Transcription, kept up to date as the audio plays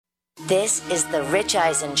This is the Rich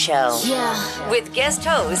Eisen Show. Yeah. With guest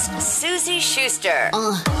host, Suzy Shuster.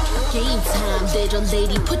 Game time, little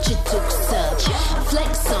lady, put your dukes up.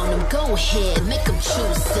 Flex on them, go ahead, make them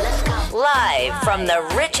choose up. Live from the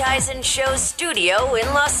Rich Eisen Show studio in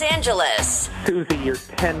Los Angeles. Suzy, you're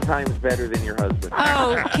 10 times better than your husband.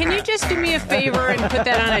 Oh, can you just do me a favor and put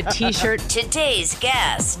that on a t-shirt? Today's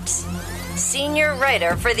guests. Senior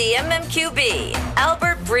writer for the MMQB,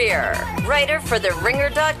 Albert Breer. Writer for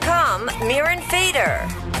TheRinger.com, Mirin Fader.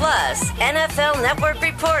 Plus, NFL Network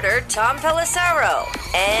reporter Tom Pelissaro.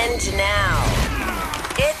 And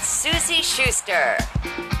now, it's Suzy Shuster.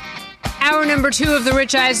 Hour number 2 of the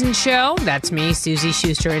Rich Eisen Show. That's me, Suzy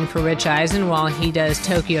Shuster, in for Rich Eisen while he does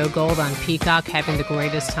Tokyo Gold on Peacock, having the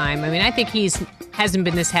greatest time. I mean, I think hasn't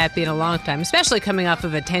been this happy in a long time, especially coming off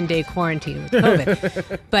of a 10-day quarantine with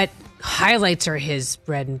COVID. But highlights are his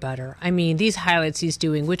bread and butter. I mean, these highlights he's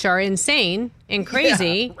doing, which are insane and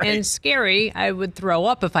crazy and scary. I would throw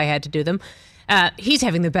up if I had to do them. He's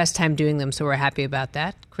having the best time doing them, so we're happy about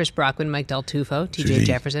that. Chris Brockman, Mike Del Tufo, TJ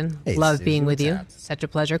Jefferson. Love being with you. Such a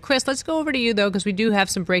pleasure. Chris, let's go over to you, though, because we do have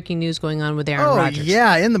some breaking news going on with Aaron Rodgers.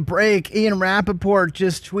 Yeah, in the break, Ian Rappaport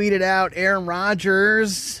just tweeted out Aaron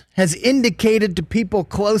Rodgers has indicated to people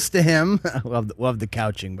close to him, love the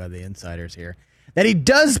couching by the insiders here, that he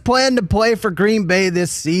does plan to play for Green Bay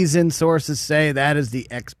this season. Sources say that is the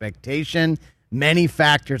expectation. Many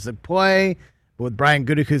factors at play. With Brian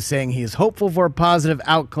Gutekunst saying he is hopeful for a positive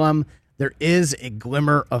outcome, there is a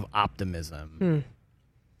glimmer of optimism.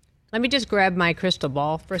 Let me just grab my crystal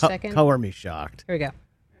ball for a second. Color me shocked. Here we go.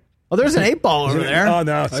 Oh, there's an 8-ball over there. Oh,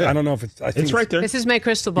 no. I don't know if it's... I think it's right there. This is my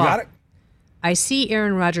crystal ball. You got it? I see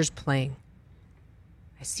Aaron Rodgers playing.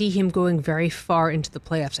 I see him going very far into the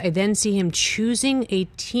playoffs. I then see him choosing a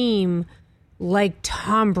team like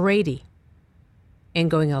Tom Brady and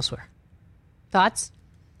going elsewhere. Thoughts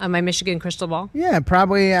on my Michigan crystal ball? Yeah,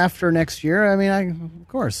 probably after next year. I mean, of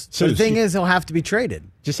course. So the thing is, he'll have to be traded.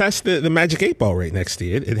 Just ask the Magic 8 Ball right next to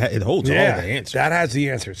you. It holds all the answers. That has the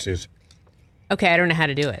answer, Suze. Okay, I don't know how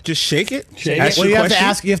to do it. Just shake it. Well, you have to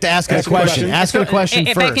ask it a question. Ask it a question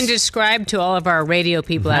if first. I can describe to all of our radio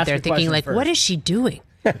people out there thinking, like, what is she doing?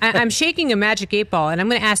 I'm shaking a Magic 8 Ball, and I'm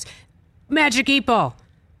going to ask, Magic 8 Ball,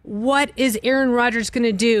 what is Aaron Rodgers going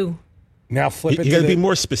to do? Now flip it. You got to be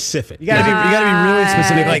more specific. You got to be really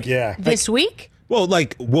specific. Like, this week? Well,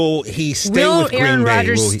 like, will he stay Will with Green Bay? Aaron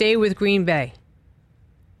Rodgers stay with Green Bay?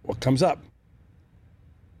 What comes up?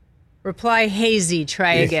 Reply hazy.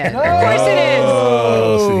 Try again. Of course it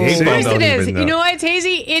is. Of course it is. You know why it's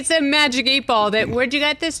hazy? It's a Magic 8 Ball. Where'd you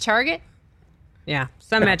get this? Target? Yeah,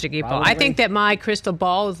 some Magic 8 Ball. I think that my crystal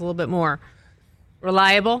ball is a little bit more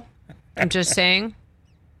reliable. I'm just saying.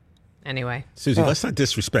 Anyway. Suzy, let's not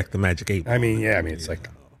disrespect the Magic 8 Ball. I mean, it's like...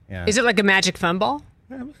 Yeah. Is it like a Magic Fun Ball?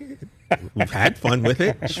 We've had fun with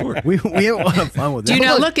it. Sure. We have a lot of fun with it. Do you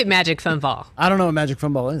not look at Magic Fun Ball? I don't know what Magic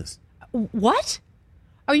Fun Ball is. What?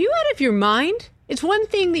 Are you out of your mind? It's one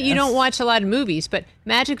thing that you don't watch a lot of movies, but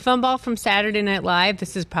Magic Fun Ball from Saturday Night Live,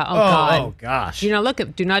 this is... God. Oh, gosh.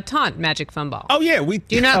 Do not taunt Magic Fun Ball. Oh, yeah. We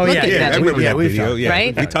do not look at I Magic remember Fun that Ball. video. Yeah.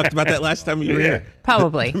 Right? We talked about that last time you were here.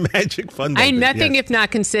 Probably. Magic Fun Ball. I'm nothing if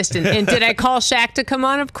not consistent. And did I call Shaq to come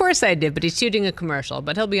on? Of course I did, but he's shooting a commercial.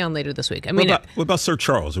 But he'll be on later this week. I mean, what about Sir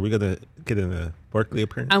Charles? Are we going to get in a Barkley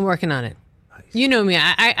appearance? I'm working on it. Nice. You know me.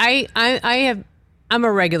 I'm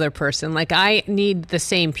a regular person. Like, I need the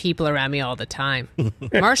same people around me all the time.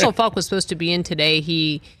 Marshall Faulk was supposed to be in today.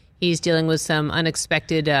 He's dealing with some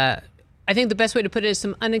unexpected, I think the best way to put it is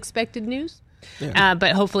some unexpected news. Yeah.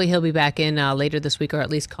 But hopefully he'll be back in later this week, or at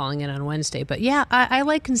least calling in on Wednesday. But yeah, I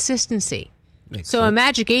like consistency. Makes sense. A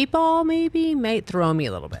Magic 8 Ball maybe might throw me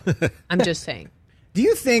a little bit. I'm just saying. Do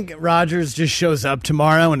you think Rodgers just shows up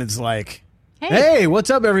tomorrow and it's like, hey,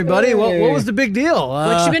 what's up, everybody? Hey. What was the big deal?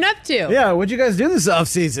 What you been up to? Yeah, what'd you guys do this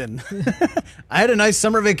offseason? I had a nice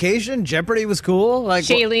summer vacation. Jeopardy was cool. Like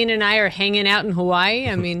Shailene and I are hanging out in Hawaii.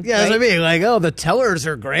 I mean, yeah, that's what I mean. Like, the tellers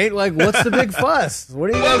are great. Like, what's the big fuss?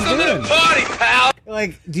 What are you guys doing? Welcome to the party, pal.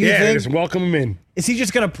 Like, do you think? Just welcome him in. Is he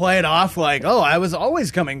just gonna play it off like, I was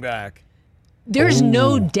always coming back? There's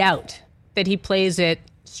no doubt that he plays it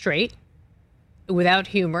straight, without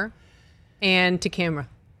humor, and to camera.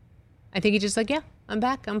 I think he's just like, I'm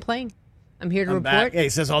back. I'm playing. I'm here to report. Back. Yeah, he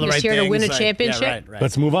says all the right things. He's here to win a like, championship. Yeah, right.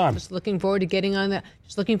 Let's move on. Just looking forward to getting on the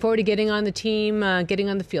team, getting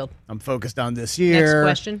on the field. I'm focused on this year. Next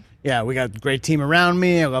question. Yeah, we got a great team around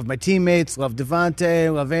me. I love my teammates. Love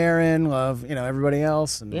Devontae. Love Aaron. Love everybody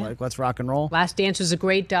else. And let's rock and roll. Last Dance was a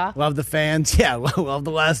great doc. Love the fans. Yeah, love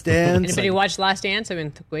the Last Dance. Anybody watch Last Dance? I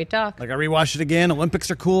mean, great doc. Like I rewatched it again.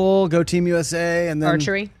 Olympics are cool. Go Team USA. And then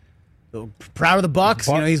archery. Proud of the Bucks.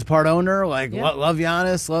 He's part owner. Love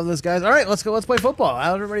Giannis. Love those guys. All right, let's go. Let's play football.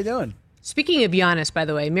 How's everybody doing? Speaking of Giannis, by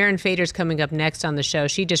the way, Mirin Fader's coming up next on the show.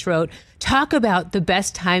 She just wrote, talk about the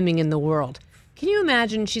best timing in the world. Can you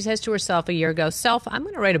imagine? She says to herself a year ago, I'm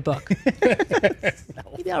going to write a book.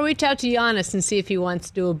 Maybe I'll reach out to Giannis and see if he wants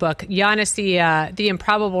to do a book. Giannis, the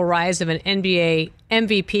improbable rise of an NBA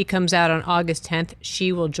MVP comes out on August 10th.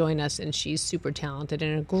 She will join us, and she's super talented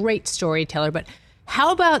and a great storyteller. But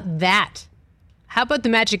how about that? How about the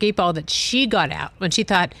Magic 8 Ball that she got out when she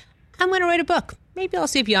thought, I'm going to write a book. Maybe I'll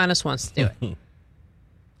see if Giannis wants to do it.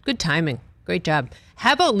 Good timing. Great job.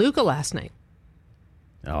 How about Luka last night?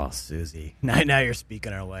 Oh, Suzy. Now you're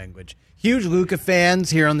speaking our language. Huge Luka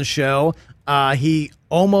fans here on the show. He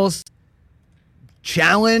almost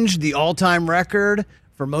challenged the all-time record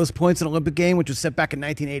for most points in an Olympic game, which was set back in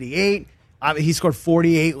 1988. He scored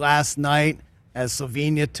 48 last night as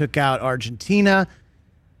Slovenia took out Argentina.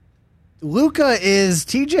 Luka is,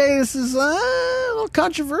 TJ, this is a little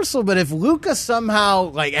controversial, but if Luka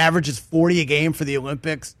somehow averages 40 a game for the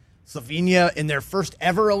Olympics, Slovenia in their first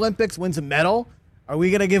ever Olympics wins a medal, are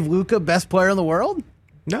we going to give Luka best player in the world?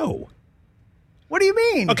 No. What do you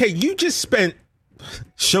mean? Okay, you just spent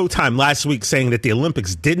Showtime last week saying that the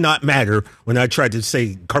Olympics did not matter when I tried to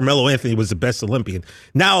say Carmelo Anthony was the best Olympian.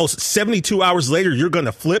 Now, 72 hours later, you're going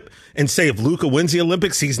to flip and say if Luka wins the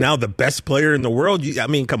Olympics, he's now the best player in the world? I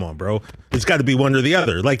mean, come on, bro. It's got to be one or the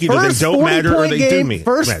other. Either they don't matter or they do mean.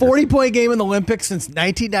 First 40-point game in the Olympics since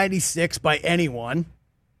 1996 by anyone.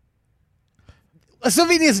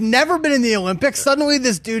 Slovenia's never been in the Olympics. Suddenly,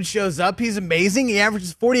 this dude shows up. He's amazing. He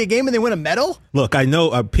averages 40 a game, and they win a medal? Look, I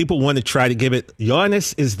know people want to try to give it.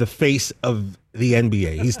 Giannis is the face of the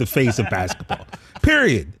NBA. He's the face of basketball.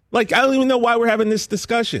 Period. I don't even know why we're having this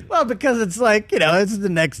discussion. Well, because it's it's the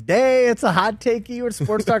next day. It's a hot take you at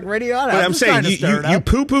Sports Talk Radio. But I'm saying you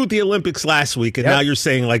poo-pooed the Olympics last week, and now you're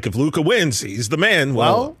saying, if Luka wins, he's the man.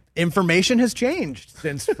 Well, information has changed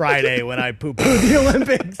since Friday when I poo-pooed the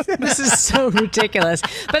Olympics. This is so ridiculous.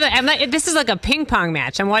 But this is like a ping pong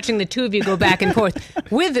match. I'm watching the two of you go back and forth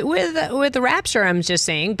with the rapture. I'm just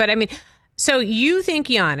saying. But I mean, so you think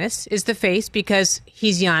Giannis is the face because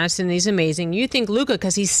he's Giannis and he's amazing. You think Luka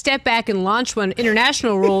because he stepped back and launched one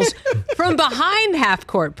international rules from behind half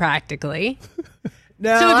court practically.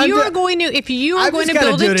 No, so if you are going to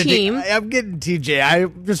build a team, I'm getting TJ.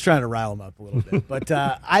 I'm just trying to rile him up a little bit, but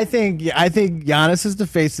I think Giannis is the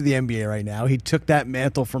face of the NBA right now. He took that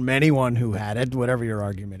mantle from anyone who had it, whatever your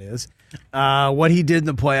argument is. What he did in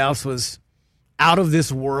the playoffs was out of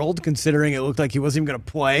this world, considering it looked like he wasn't even going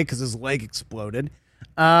to play because his leg exploded.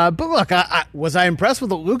 But look, was I impressed with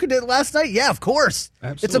what Luka did last night? Yeah, of course.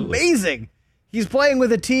 Absolutely. It's amazing. He's playing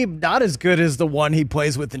with a team not as good as the one he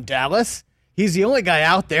plays with in Dallas. He's the only guy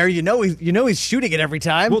out there. He's shooting it every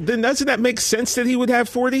time. Well, then doesn't that make sense that he would have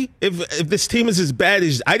 40? If this team is as bad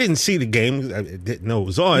as I didn't see the game, I didn't know it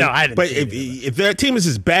was on. No, I didn't. But if that team is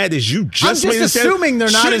as bad as you just I'm made just it assuming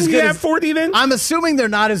they're not as good. Have 40 then? I'm assuming they're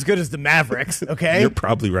not as good as the Mavericks. Okay, you're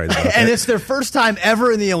probably right about that. And it's their first time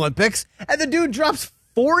ever in the Olympics, and the dude drops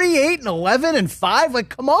 48 and 11 and 5.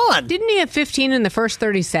 Come on. Didn't he have 15 in the first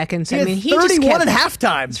 30 seconds? He had 31 at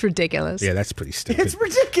halftime. It's ridiculous. Yeah, that's pretty stupid. It's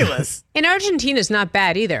ridiculous. And Argentina's not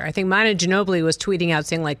bad either. I think Manu Ginobili was tweeting out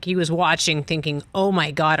saying he was watching thinking, oh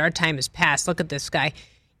my God, our time has passed. Look at this guy.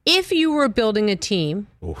 If you were building a team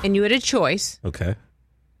and you had a choice, okay,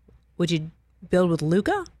 would you build with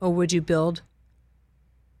Luka or would you build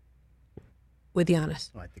with Giannis?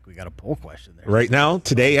 I think we got a poll question there. Right now,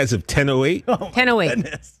 today, as of 10:08.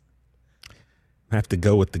 10:08. I have to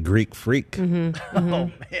go with the Greek freak. Mm-hmm.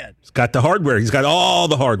 Oh, man. He's got the hardware. He's got all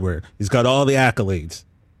the hardware. He's got all the accolades.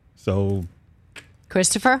 So,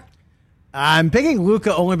 Christopher? I'm picking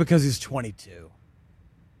Luka only because he's 22.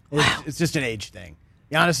 It's just an age thing.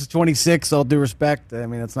 Giannis is 26, all due respect. I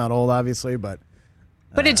mean, it's not old, obviously, but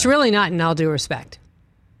it's really not in all due respect.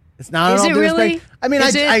 It's not is all it due really? respect. I mean,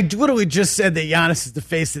 I literally just said that Giannis is the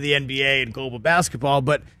face of the NBA and global basketball,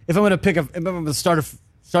 but if I'm going to if I'm going to start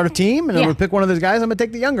a team and I'm going to pick one of those guys, I'm going to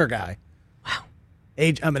take the younger guy. Wow.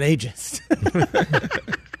 I'm an ageist.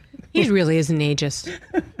 He really is an ageist.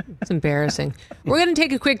 It's embarrassing. We're going to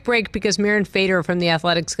take a quick break because Mirin Fader from The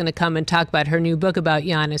Athletic is going to come and talk about her new book about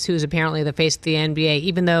Giannis, who's apparently the face of the NBA,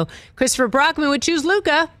 even though Christopher Brockman would choose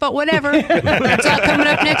Luka, but whatever. It's all coming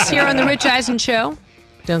up next year on The Rich Eisen Show.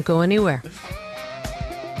 Don't go anywhere.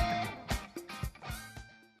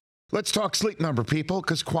 Let's talk Sleep Number, people,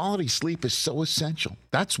 because quality sleep is so essential.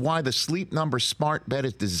 That's why the Sleep Number smart bed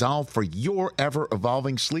is designed for your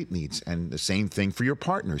ever-evolving sleep needs, and the same thing for your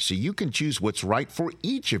partner, so you can choose what's right for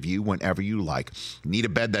each of you whenever you like. Need a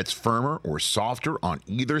bed that's firmer or softer on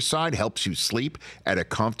either side, helps you sleep at a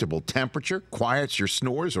comfortable temperature, quiets your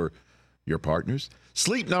snores or your partner's?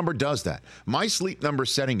 Sleep Number does that. My Sleep Number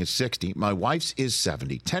setting is 60. My wife's is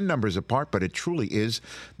 70. 10 numbers apart, but it truly is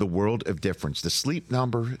the world of difference. The Sleep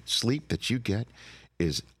Number sleep that you get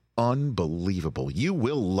is unbelievable. You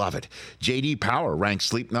will love it. J.D. Power ranks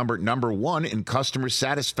Sleep Number number 1 in customer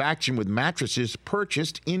satisfaction with mattresses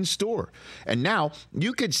purchased in store. And now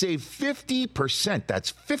you could save 50%.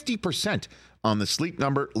 That's 50% on the Sleep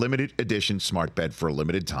Number limited edition smart bed for a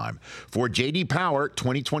limited time. For J.D. Power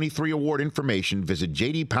 2023 award information, visit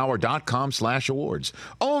jdpower.com/awards.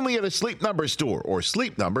 Only at a Sleep Number store or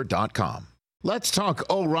sleepnumber.com. Let's talk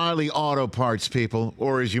O'Reilly Auto Parts, people,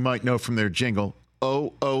 or as you might know from their jingle,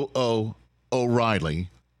 O'Reilly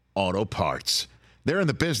Auto Parts. They're in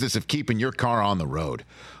the business of keeping your car on the road.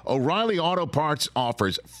 O'Reilly Auto Parts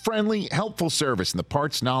offers friendly, helpful service and the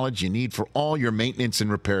parts knowledge you need for all your maintenance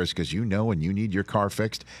and repairs, because you know when you need your car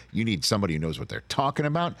fixed, you need somebody who knows what they're talking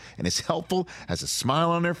about and is helpful, has a smile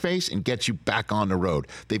on their face, and gets you back on the road.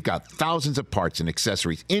 They've got thousands of parts and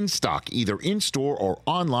accessories in stock, either in-store or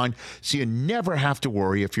online, so you never have to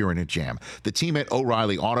worry if you're in a jam. The team at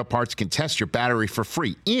O'Reilly Auto Parts can test your battery for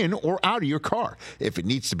free in or out of your car. If it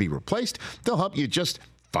needs to be replaced, they'll help you just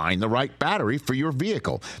find the right battery for your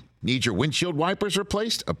vehicle. Need your windshield wipers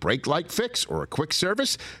replaced, a brake light fix, or a quick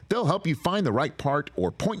service? They'll help you find the right part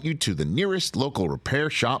or point you to the nearest local repair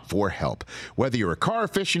shop for help. Whether you're a car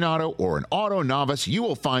aficionado or an auto novice, you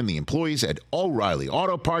will find the employees at O'Reilly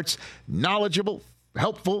Auto Parts knowledgeable,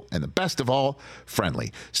 helpful, and the best of all,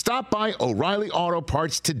 friendly. Stop by O'Reilly Auto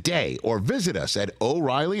Parts today or visit us at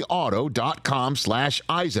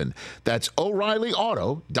O'ReillyAuto.com/Eisen. That's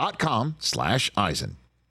O'ReillyAuto.com/Eisen.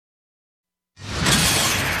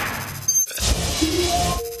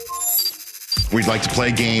 We'd like to play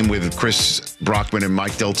a game with Chris Brockman and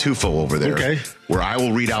Mike Del Tufo over there. Okay. Where I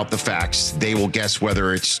will read out the facts. They will guess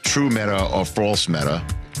whether it's true meta or false meta,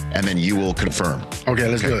 and then you will confirm. Okay,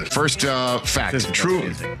 let's do it. First fact.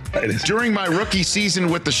 True. During my rookie season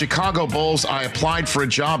with the Chicago Bulls, I applied for a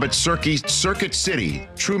job at Circuit City.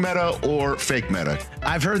 True meta or fake meta?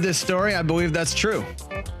 I've heard this story. I believe that's true.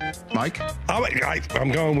 Mike?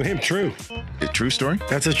 I'm going with him. True. A true story?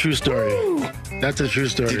 That's a true story. That's a true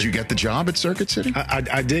story. Did you get the job at Circuit City?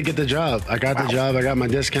 I did get the job. I got the job. I got my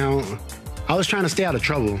discount. I was trying to stay out of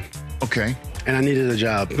trouble. Okay. And I needed a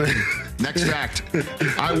job. Next fact.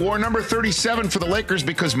 I wore number 37 for the Lakers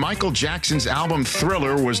because Michael Jackson's album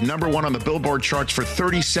Thriller was number 1 on the Billboard charts for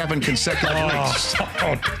 37 consecutive weeks.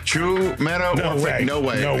 True meta or fake? No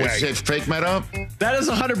way. No way. Is it fake meta? That is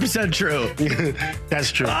 100% true.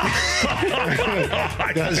 That's true.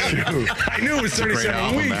 That's true. I knew it was 37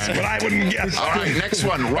 album, weeks, man. but I wouldn't guess. All right, next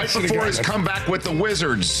one. Right before his comeback with the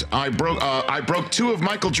Wizards, I broke 2 of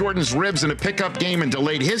Michael Jordan's ribs in a pickup game and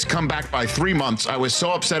delayed his comeback by 3 months. I was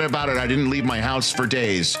so upset about it, I didn't leave my house for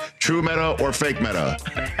days. True meta or fake meta?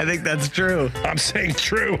 I think that's true. I'm saying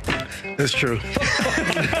true. That's true.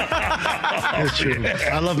 That's true.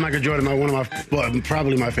 I love Michael Jordan.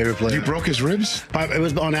 Probably my favorite player. You broke his ribs? It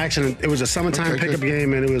was on accident. It was a summertime pickup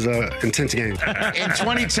game, and it was an intense game. In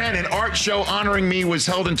 2010, an art show honoring me was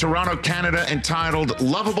held in Toronto, Canada, entitled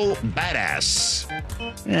Lovable Badass.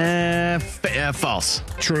 False.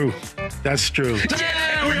 True. That's true.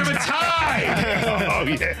 Damn, we have a tie! Oh,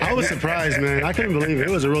 yeah. I was surprised, man. I couldn't believe it. It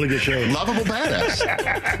was a really good show. Lovable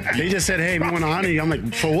Badass. They just said, hey, we want to honor you. I'm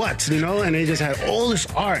like, for what? You know? And they just had all this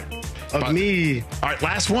art of me. All right,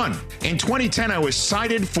 last one. In 2010, I was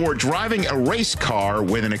cited for driving a race car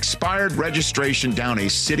with an expired registration down a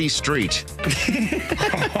city street.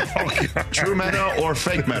 True meta or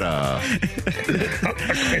fake meta?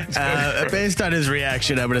 Based on his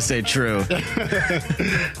reaction, I'm going to say true.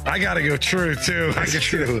 I got to go true, too. That's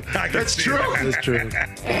true. That's true. That's true.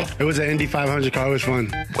 It was an Indy 500 car. It was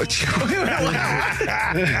fun. What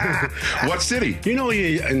city? You know,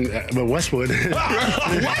 in Westwood.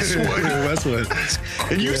 Westwood. Westwood.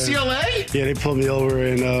 In UCLA? Yeah, they pulled me over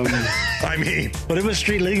and but it was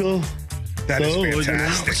street legal. That is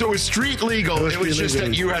fantastic. So it was street legal. It was just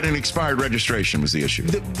that you had an expired registration was the issue.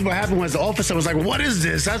 What happened was the officer was like, "What is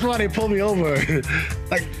this?" That's why they pulled me over.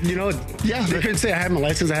 Like, you know, yeah, they couldn't say I had my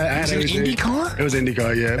license. I had an Indy car? It was an Indy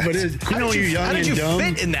car, yeah. But you know, when you're young and dumb,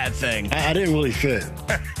 fit in that thing? I didn't really fit.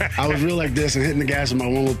 I was real like this and hitting the gas with my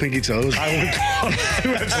one little pinky toe. It was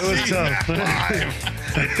tough.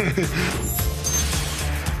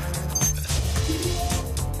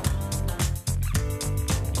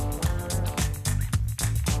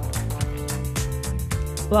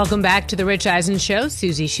 Welcome back to the Rich Eisen Show.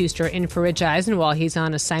 Suzy Shuster in for Rich Eisen while he's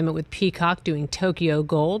on assignment with Peacock doing Tokyo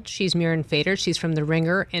Gold. She's Mirin Fader. She's from The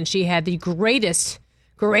Ringer, and she had the greatest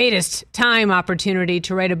time opportunity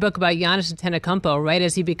to write a book about Giannis Antetokounmpo right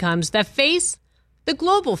as he becomes the face, the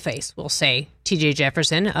global face, we'll say, TJ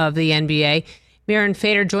Jefferson of the NBA. Mirin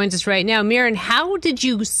Fader joins us right now. Mirin, how did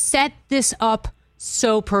you set this up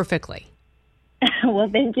so perfectly? Well,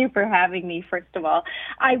 thank you for having me, first of all.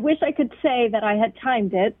 I wish I could say that I had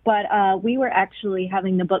timed it, but we were actually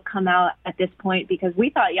having the book come out at this point because we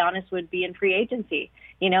thought Giannis would be in free agency.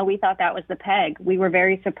 You know, we thought that was the peg. We were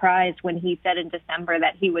very surprised when he said in December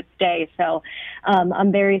that he would stay. So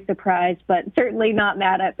I'm very surprised, but certainly not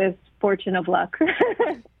mad at this fortune of luck.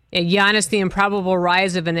 Giannis, the Improbable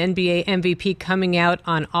Rise of an NBA MVP, coming out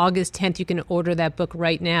on August 10th. You can order that book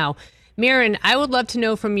right now. Mirin, I would love to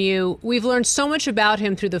know from you. We've learned so much about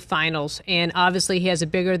him through the finals, and obviously he has a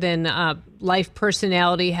bigger-than-life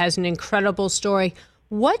personality, has an incredible story.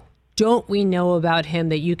 What don't we know about him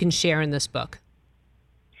that you can share in this book?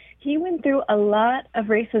 He went through a lot of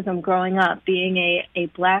racism growing up, being a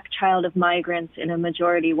black child of migrants in a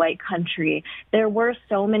majority white country. There were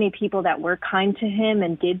so many people that were kind to him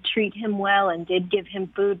and did treat him well and did give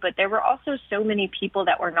him food, but there were also so many people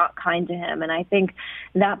that were not kind to him. And I think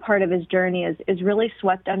that part of his journey is really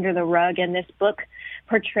swept under the rug. And this book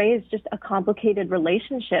portrays just a complicated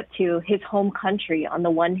relationship to his home country. On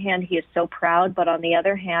the one hand, he is so proud, but on the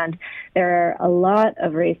other hand, there are a lot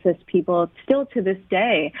of racist people still to this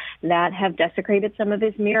day that have desecrated some of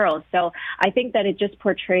his murals. So I think that it just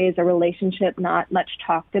portrays a relationship not much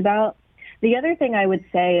talked about. The other thing I would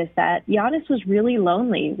say is that Giannis was really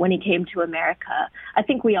lonely when he came to America. I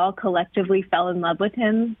think we all collectively fell in love with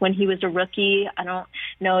him when he was a rookie. I don't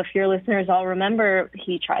know if your listeners all remember,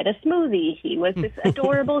 he tried a smoothie. He was this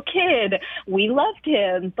adorable kid. We loved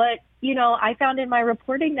him. But, you know, I found in my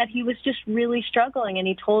reporting that he was just really struggling, and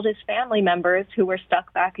he told his family members who were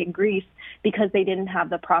stuck back in Greece because they didn't have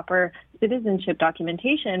the proper citizenship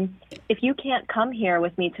documentation, if you can't come here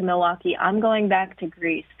with me to Milwaukee, I'm going back to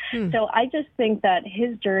Greece. So I just think that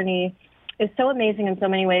his journey is so amazing in so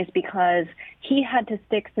many ways because he had to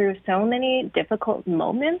stick through so many difficult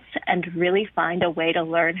moments and really find a way to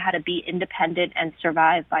learn how to be independent and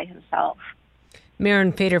survive by himself.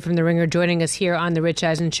 Mirin Fader from The Ringer joining us here on The Rich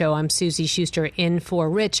Eisen Show. I'm Suzy Shuster in for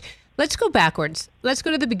Rich. Let's go backwards. Let's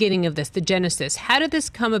go to the beginning of this, the genesis. How did this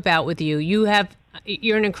come about with you?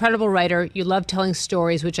 You're an incredible writer. You love telling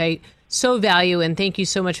stories, which I so value, and thank you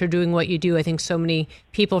so much for doing what you do. I think so many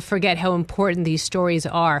people forget how important these stories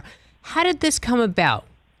are. How did this come about?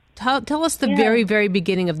 Tell us the very, very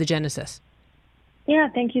beginning of the genesis. Yeah,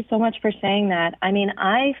 thank you so much for saying that. I mean,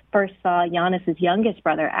 I first saw Giannis's youngest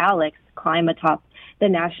brother, Alex, climb atop the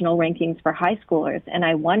national rankings for high schoolers, and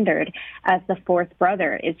I wondered, as the fourth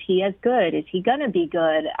brother, is he as good? Is he going to be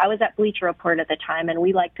good? I was at Bleacher Report at the time, and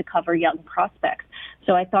we like to cover young prospects,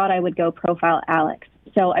 so I thought I would go profile Alex.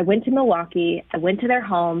 So I went to Milwaukee, I went to their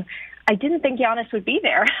home. I didn't think Giannis would be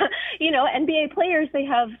there. You know, NBA players, they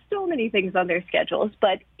have so many things on their schedules,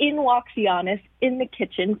 but in walks Giannis in the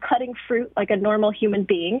kitchen, cutting fruit like a normal human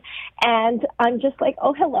being. And I'm just like,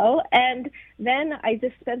 oh, hello. And then I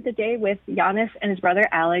just spent the day with Giannis and his brother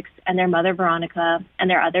Alex and their mother Veronica and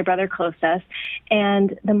their other brother Kostas.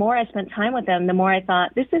 And the more I spent time with them, the more I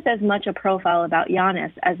thought, this is as much a profile about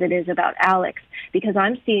Giannis as it is about Alex, because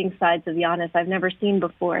I'm seeing sides of Giannis I've never seen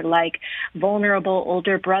before, like vulnerable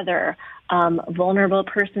older brother, vulnerable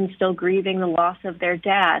person still grieving the loss of their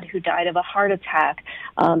dad who died of a heart attack,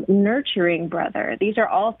 nurturing brother. These are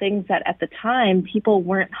all things that at the time people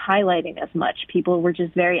weren't highlighting as much. People were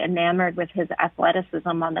just very enamored with his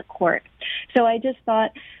athleticism on the court. So I just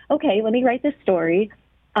thought, okay, let me write this story.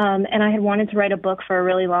 And I had wanted to write a book for a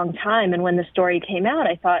really long time. And when the story came out,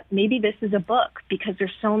 I thought maybe this is a book because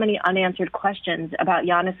there's so many unanswered questions about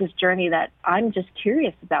Giannis's journey that I'm just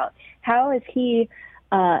curious about. How is he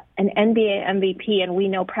an NBA MVP and we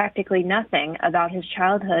know practically nothing about his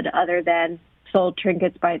childhood other than sold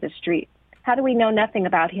trinkets by the street? How do we know nothing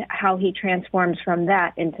about how he transforms from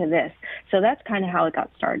that into this? So that's kind of how it got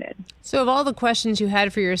started. So of all the questions you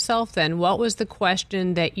had for yourself then, what was the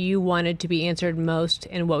question that you wanted to be answered most,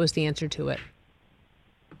 and what was the answer to it?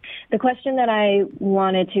 The question that I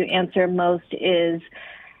wanted to answer most is,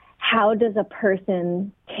 how does a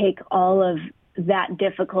person take all of that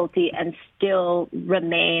difficulty and still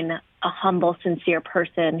remain a humble, sincere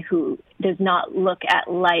person who does not look at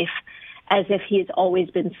life as if he's always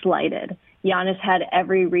been slighted? Giannis had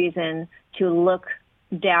every reason to look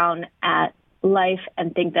down at life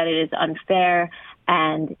and think that it is unfair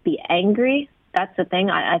and be angry that's the thing.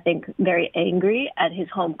 I think very angry at his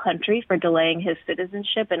home country for delaying his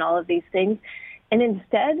citizenship and all of these things. And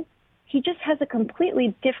instead, he just has a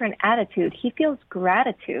completely different attitude. He feels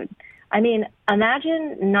gratitude. I mean,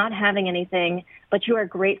 imagine not having anything, but you are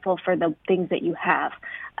grateful for the things that you have.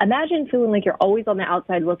 Imagine feeling like you're always on the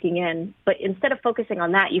outside looking in, but instead of focusing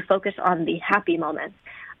on that, you focus on the happy moments.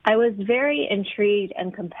 I was very intrigued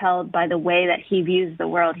and compelled by the way that he views the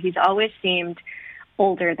world. He's always seemed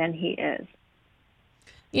older than he is.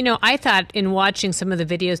 You know, I thought in watching some of the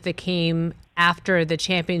videos that came after the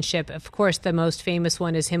championship, of course, the most famous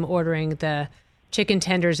one is him ordering the chicken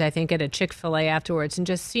tenders, I think, at a Chick-fil-A afterwards, and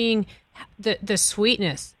just seeing the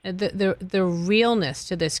sweetness, the realness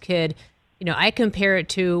to this kid. You know, I compare it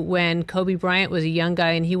to when Kobe Bryant was a young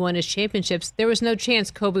guy and he won his championships. There was no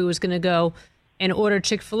chance Kobe was going to go and order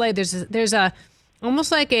Chick-fil-A. There's a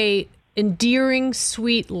almost like a endearing,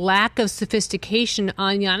 sweet lack of sophistication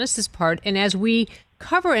on Giannis's part. And as we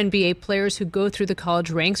cover NBA players who go through the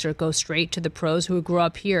college ranks or go straight to the pros who grew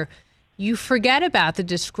up here, you forget about the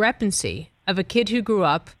discrepancy of a kid who grew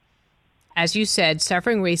up, as you said,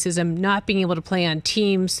 suffering racism, not being able to play on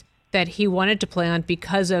teams that he wanted to play on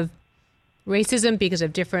because of racism, because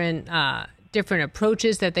of different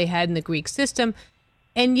approaches that they had in the Greek system.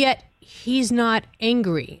 And yet he's not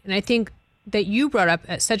angry. And I think that you brought up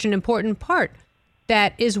as such an important part.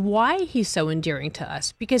 That is why he's so endearing to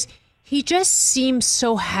us, because he just seems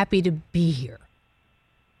so happy to be here.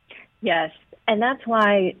 Yes, and that's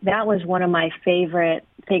why that was one of my favorite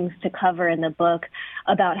things to cover in the book,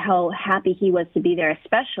 about how happy he was to be there,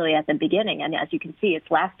 especially at the beginning. And as you can see, it's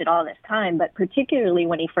lasted all this time, but particularly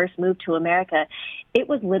when he first moved to America, it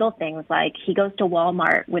was little things like he goes to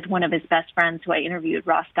Walmart with one of his best friends who I interviewed,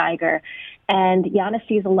 Ross Geiger, and Giannis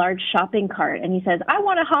sees a large shopping cart and he says, I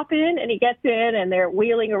want to hop in, and he gets in and they're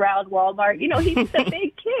wheeling around Walmart. You know, he's just a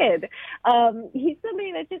big kid. He's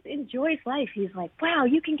somebody that just enjoys life. He's like, wow,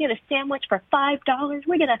 you can get a sandwich for $5. I'm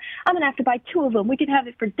going to have to buy 2 of them. We can have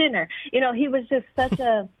it for dinner. You know, he was just such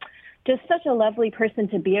a lovely person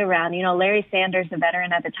to be around. You know, Larry Sanders, the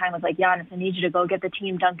veteran at the time, was like, Giannis, I need you to go get the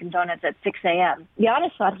team Dunkin' Donuts at 6 a.m.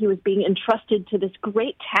 Giannis thought he was being entrusted to this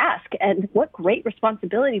great task, and what great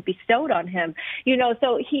responsibility bestowed on him. You know,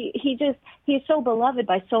 so he's so beloved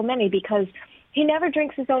by so many because he never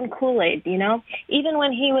drinks his own Kool-Aid, you know. Even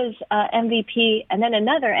when he was MVP and then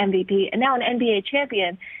another MVP and now an NBA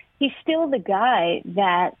champion, he's still the guy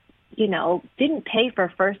that, you know, didn't pay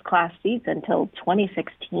for first-class seats until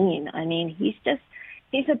 2016. I mean, he's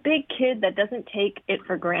a big kid that doesn't take it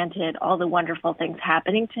for granted, all the wonderful things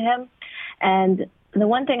happening to him. And the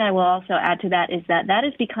one thing I will also add to that is that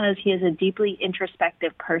is because he is a deeply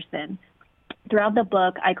introspective person. Throughout the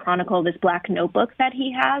book, I chronicle this black notebook that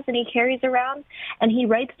he has and he carries around, and he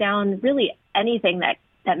writes down really anything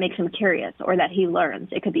that makes him curious or that he learns.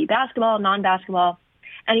 It could be basketball, non-basketball.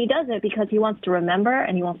 And he does it because he wants to remember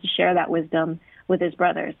and he wants to share that wisdom with his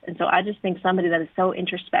brothers. And so I just think somebody that is so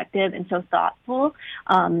introspective and so thoughtful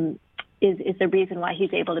is the reason why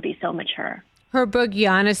he's able to be so mature. Her book,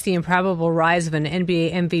 Giannis, The Improbable Rise of an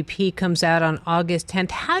NBA MVP, comes out on August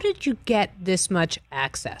 10th. How did you get this much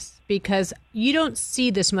access? Because you don't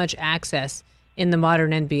see this much access in the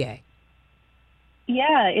modern NBA.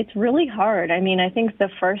 Yeah, it's really hard. I mean, I think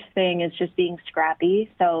the first thing is just being scrappy.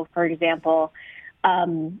 So, for example,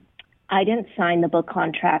 I didn't sign the book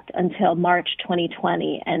contract until March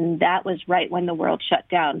 2020, and that was right when the world shut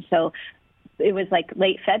down. So it was like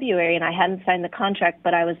late February, and I hadn't signed the contract,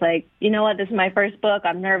 but I was like, you know what, this is my first book.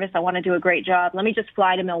 I'm nervous. I want to do a great job. Let me just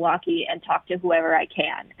fly to Milwaukee and talk to whoever I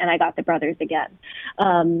can. And I got the brothers again.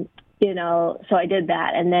 You know, so I did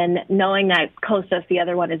that. And then knowing that Kostas, the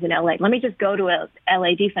other one, is in LA, let me just go to a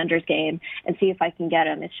LA Defenders game and see if I can get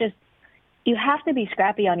him. It's just, you have to be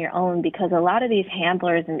scrappy on your own because a lot of these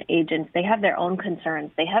handlers and agents, they have their own concerns.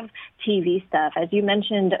 They have TV stuff. As you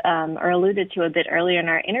mentioned or alluded to a bit earlier in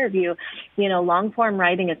our interview, you know, long-form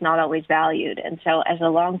writing is not always valued. And so as a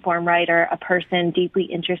long-form writer, a person deeply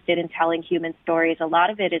interested in telling human stories, a lot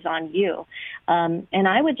of it is on you. And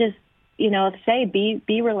I would just, you know, say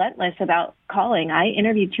be relentless about calling. I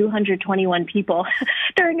interviewed 221 people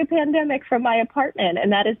during a pandemic from my apartment,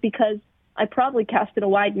 and that is because I probably casted a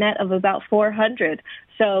wide net of about 400.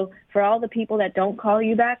 So for all the people that don't call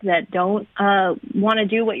you back, that don't want to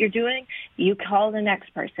do what you're doing, you call the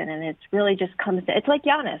next person. And it's really just comes to, it's like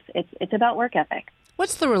Giannis. It's about work ethic.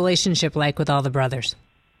 What's the relationship like with all the brothers?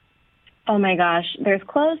 Oh, my gosh. There's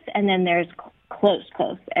close, and then there's close,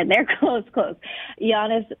 and they're close.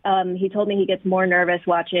 Giannis, he told me he gets more nervous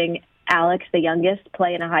watching Alex, the youngest,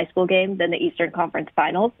 play in a high school game than the Eastern Conference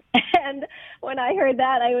Finals. And when I heard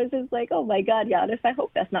that, I was just like, oh, my God, Giannis, I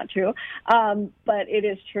hope that's not true. But it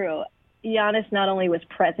is true. Giannis not only was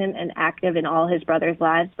present and active in all his brothers'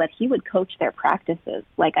 lives, but he would coach their practices.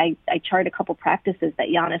 Like I charted a couple practices that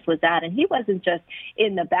Giannis was at, and he wasn't just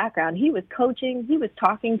in the background. He was coaching. He was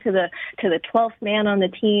talking to the 12th man on the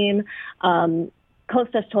team.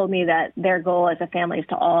 Kostas told me that their goal as a family is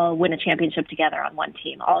to all win a championship together on one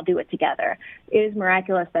team, all do it together. It is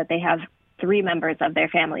miraculous that they have 3 members of their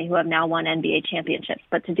family who have now won NBA championships,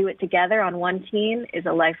 but to do it together on one team is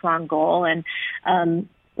a lifelong goal. And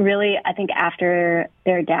really, I think after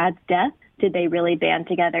their dad's death, did they really band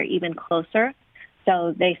together even closer?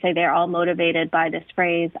 So they say they're all motivated by this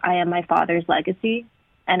phrase, I am my father's legacy.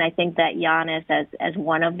 And I think that Giannis, as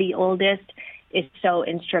one of the oldest, is so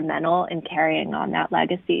instrumental in carrying on that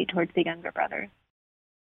legacy towards the younger brothers.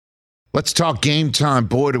 Let's talk Game Time.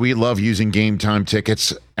 Boy, do we love using Game Time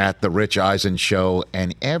tickets at the Rich Eisen Show.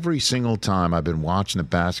 And every single time I've been watching the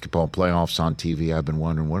basketball playoffs on TV, I've been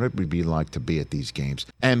wondering what it would be like to be at these games.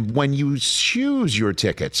 And when you choose your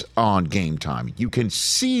tickets on Game Time, you can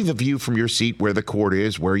see the view from your seat where the court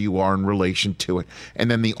is, where you are in relation to it. And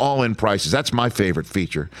then the all-in prices. That's my favorite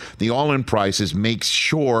feature. The all-in prices makes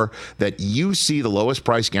sure that you see the lowest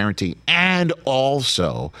price guarantee and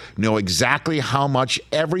also know exactly how much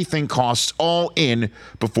everything costs all in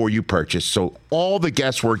before you purchase. So all the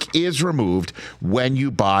guesswork is removed when you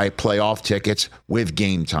buy playoff tickets with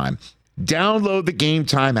Game Time. Download the Game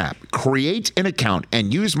Time app, create an account,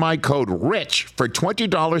 and use my code RICH for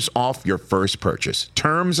 $20 off your first purchase.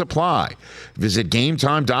 Terms apply. Visit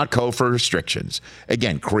GameTime.co for restrictions.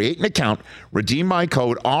 Again, create an account, redeem my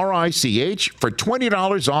code RICH for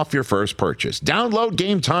 $20 off your first purchase. Download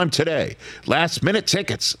Game Time today. Last minute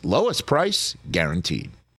tickets, lowest price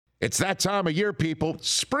guaranteed. It's that time of year, people.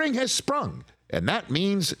 Spring has sprung, and that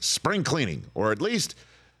means spring cleaning, or at least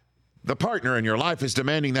the partner in your life is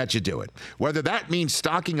demanding that you do it. Whether that means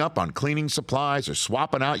stocking up on cleaning supplies or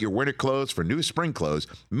swapping out your winter clothes for new spring clothes,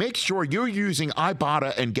 make sure you're using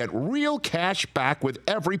Ibotta and get real cash back with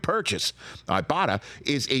every purchase. Ibotta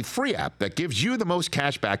is a free app that gives you the most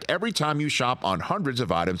cash back every time you shop on hundreds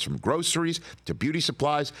of items, from groceries to beauty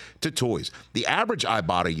supplies to toys. The average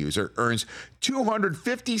Ibotta user earns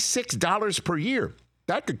 $256 per year.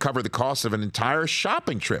 That could cover the cost of an entire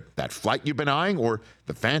shopping trip, that flight you've been eyeing, or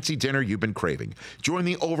the fancy dinner you've been craving. Join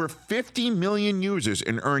the over 50 million users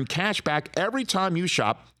and earn cash back every time you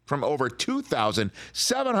shop from over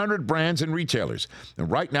 2,700 brands and retailers.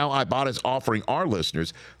 And right now, Ibotta is offering our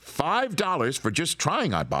listeners $5 for just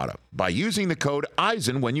trying Ibotta by using the code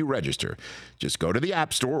EISEN when you register. Just go to the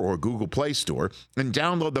App Store or Google Play Store and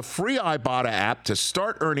download the free Ibotta app to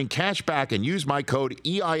start earning cash back and use my code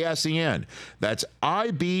EISEN. That's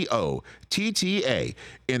IBOTTA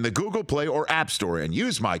in the Google Play or App Store and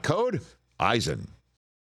use my code EISEN.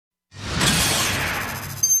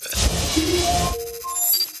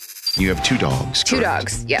 You have 2 dogs. 2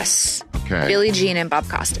 dogs, yes. Okay. Billie Jean and Bob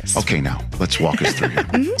Costas. Okay, now let's walk us through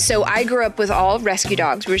here. So I grew up with all rescue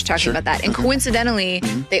dogs. We were just talking about that. And coincidentally,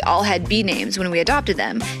 they all had B names when we adopted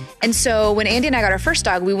them. And so when Andy and I got our first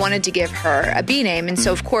dog, we wanted to give her a B name. And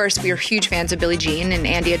so, of course, we are huge fans of Billie Jean, and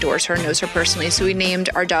Andy adores her, knows her personally. So we named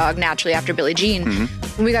our dog naturally after Billie Jean.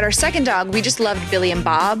 When we got our second dog, we just loved Billy and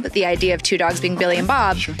Bob, the idea of 2 dogs being Billy and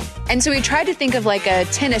Bob. And so we tried to think of like a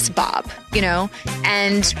tennis Bob, you know,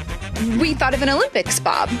 and we thought of an Olympics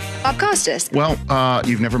Bob Costas. Well,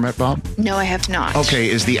 you've never met Bob? No, I have not. Okay,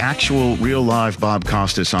 is the actual real live Bob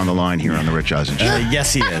Costas on the line here on the Rich Eisen Show?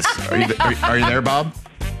 Yes, he is. Are you there, Bob?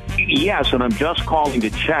 Yes, and I'm just calling to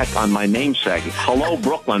check on my namesake. Hello,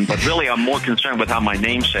 Brooklyn, but really I'm more concerned with how my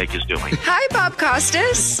namesake is doing. Hi, Bob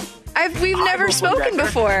Costas. We've never spoken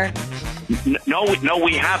before. No,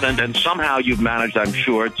 we haven't, and somehow you've managed, I'm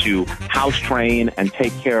sure, to house train and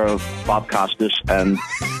take care of Bob Costas, and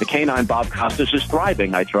the canine Bob Costas is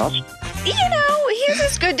thriving, I trust. You know, he has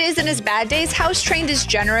his good days and his bad days. House trained is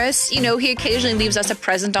generous. You know, he occasionally leaves us a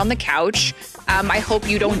present on the couch. I hope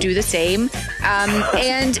you don't do the same.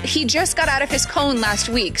 And he just got out of his cone last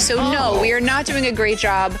week. So no, we are not doing a great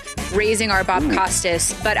job raising our Bob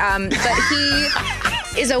Costas. But he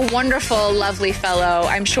is a wonderful, lovely fellow,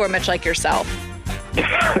 I'm sure, much like yourself.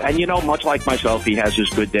 And, you know, much like myself, he has his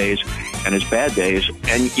good days and his bad days.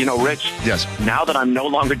 And, you know, Rich, yes. Now that I'm no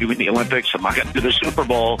longer doing the Olympics, I'm not going to do the Super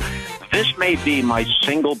Bowl, this may be my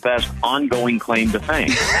single best ongoing claim to fame.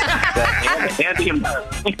 That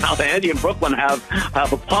Andy and Brooklyn have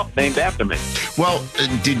a pup named after me. Well,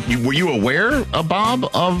 were you aware, Bob,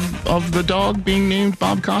 of the dog being named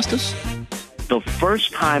Bob Costas? The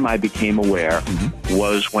first time I became aware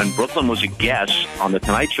was when Brooklyn was a guest on The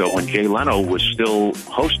Tonight Show when Jay Leno was still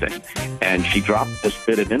hosting. And she dropped this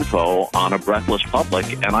bit of info on a breathless public,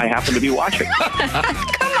 and I happened to be watching.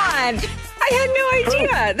 Come on. I had no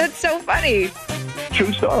idea. That's so funny.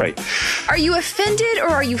 True story. Are you offended or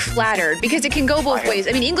are you flattered? Because it can go both ways.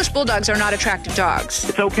 I mean, English bulldogs are not attractive dogs.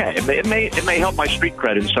 It's okay. It may help my street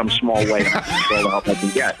cred in some small way. All the help I can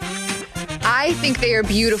get. I think they are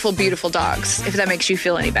beautiful, beautiful dogs, if that makes you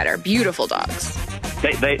feel any better. Beautiful dogs.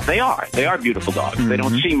 They are. They are beautiful dogs. They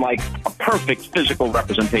don't seem like a perfect physical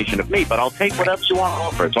representation of me, but I'll take whatever you want to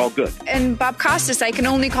offer. It's all good. And Bob Costas, I can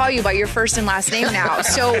only call you by your first and last name now.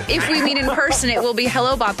 So if we meet in person, it will be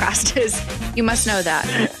hello, Bob Costas. You must know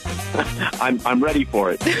that. I'm ready for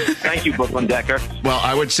it. Thank you, Brooklyn Decker. Well,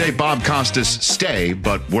 I would say Bob Costas stay,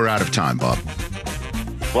 but we're out of time, Bob.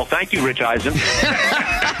 Well, thank you, Rich Eisen.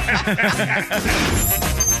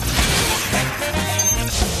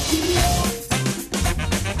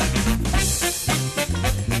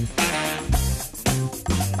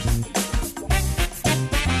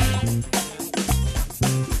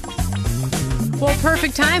 Well,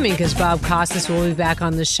 perfect timing because Bob Costas will be back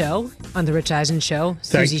on the show, on the Rich Eisen Show.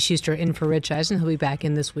 Suzy Shuster in for Rich Eisen. He'll be back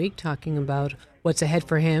in this week talking about what's ahead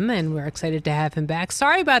for him, and we're excited to have him back.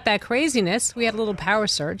 Sorry about that craziness. We had a little power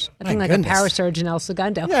surge. I think a power surge in El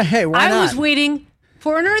Segundo. Yeah, hey, why not? I was waiting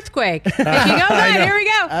for an earthquake. Here we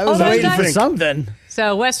go. I was waiting for something.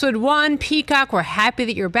 So Westwood 1, Peacock, we're happy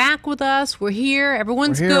that you're back with us. We're here.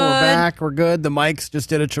 Everyone's good. We're back. We're good. The mics just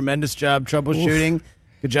did a tremendous job troubleshooting. Oof.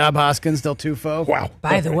 Good job, Hoskins, Del Tufo. Wow.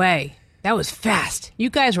 By the way, that was fast.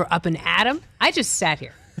 You guys were up and at 'em. I just sat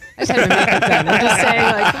here. I just had to make it done. I'm just saying,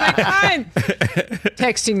 like, come on.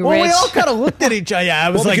 Texting Rich. Well, we all kind of looked at each other. Yeah, I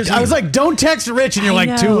was like, don't text Rich, and you're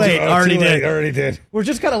like, too late. Already did. We're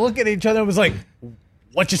just kind of looking at each other and was like,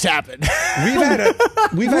 what just happened? We've had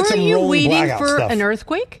some rolling blackout stuff. Were you waiting for an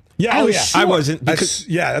earthquake? Yeah, I wasn't.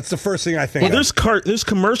 That's the first thing I think. Well, there's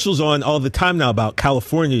commercials on all the time now about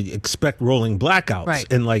California expect rolling blackouts, right.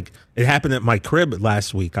 And like it happened at my crib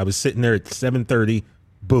last week. I was sitting there at 7:30,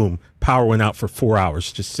 boom, power went out for 4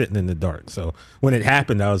 hours, just sitting in the dark. So when it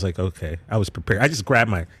happened, I was like, okay, I was prepared. I just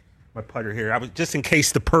grabbed my putter here. I was just in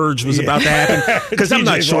case the purge was about to happen because I'm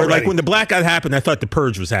not sure. Like when the blackout happened, I thought the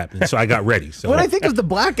purge was happening, so I got ready. So when I think of the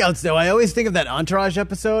blackouts, though, I always think of that Entourage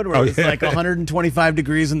episode where it's like 125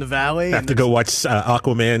 degrees in the valley. I have to go watch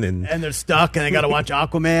Aquaman and they're stuck and they got to watch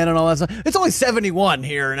Aquaman and all that stuff. It's only 71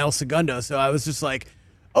 here in El Segundo, so I was just like,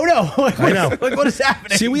 oh no, I know. Like what is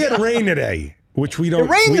happening? See, we had rain today, which we don't. It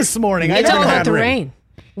rained this morning. It's all about the rain.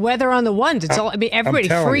 Weather on the ones. It's all. I mean, everybody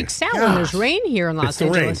freaks out when there's rain here in Los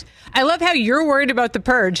Angeles. I love how you're worried about the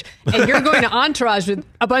purge and you're going to Entourage with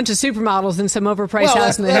a bunch of supermodels in some overpriced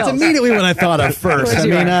house in the hills. That's immediately what I thought of first. I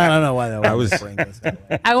mean, I don't know why that was.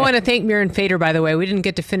 I want to thank Mirin Fader, by the way. We didn't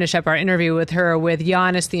get to finish up our interview with her with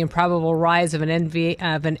Giannis, the improbable rise of an NBA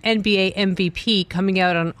MVP coming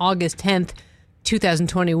out on August 10th,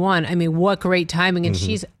 2021. I mean, what great timing. And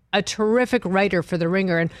she's a terrific writer for The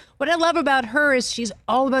Ringer. And what I love about her is she's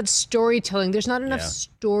all about storytelling. There's not enough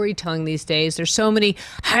storytelling these days. There's so many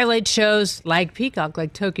highlight shows like Peacock,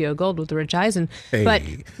 like Tokyo Gold with Rich Eisen. Hey. But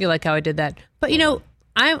you like how I did that. But, you know,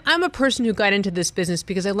 I'm a person who got into this business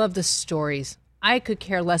because I love the stories. I could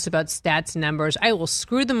care less about stats and numbers. I will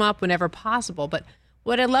screw them up whenever possible. But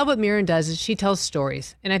what I love what Mirin does is she tells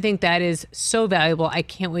stories. And I think that is so valuable. I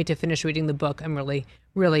can't wait to finish reading the book. I'm really,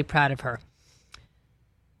 really proud of her.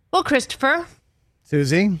 Well, Christopher,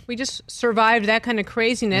 Suzy, we just survived that kind of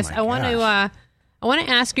craziness. I want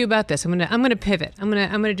to ask you about this. I'm gonna pivot. I'm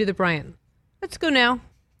gonna do the Bryant. Let's go now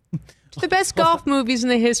to the best golf movies in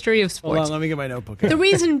the history of sports. Hold on, let me get my notebook. The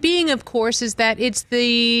reason being, of course, is that it's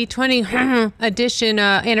the 20th edition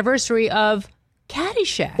anniversary of Caddy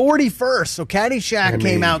Shack. 41st. So Caddy Shack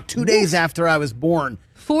came out 2 days after I was born.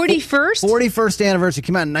 41st? 41st anniversary.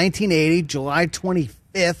 Came out in 1980, July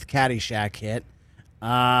 25th. Caddy Shack hit.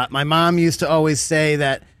 My mom used to always say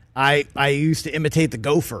that I used to imitate the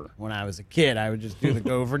gopher when I was a kid. I would just do the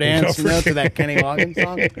gopher dance, to that Kenny Loggins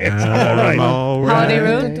song. I'm all right. Holiday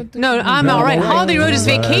Road? No, I'm all right. Holiday Road is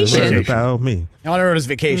Vacation. About me. Holiday Road is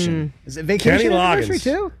Vacation. Is it Vacation anniversary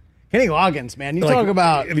too? Kenny Loggins, man. You talk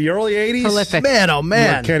about in the early 80s. Prolific. Man, oh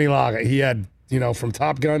man. Kenny Loggins. He had, from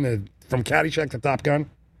Top Gun from Caddyshack to Top Gun.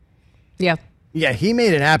 Yeah. Yeah, he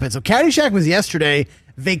made it happen. So Caddyshack was yesterday.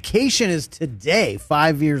 Vacation is today,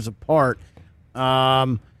 5 years apart.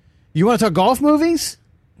 You want to talk golf movies?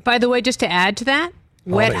 By the way, just to add to that,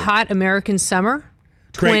 Wet Hot American Summer,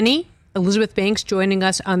 20. Elizabeth Banks joining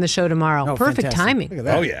us on the show tomorrow. Perfect fantastic. timing. Look at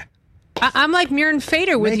that. Oh, yeah. I'm like Mirin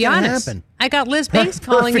Fader with Make it Giannis. happen. I got Liz Banks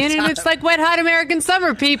calling in, and it's like wet hot American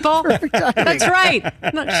summer, people. That's right.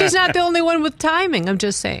 No, she's not the only one with timing. I'm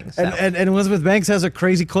just saying. So. And Elizabeth Banks has a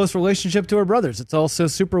crazy close relationship to her brothers. It's all so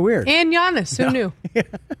super weird. And Giannis, who knew?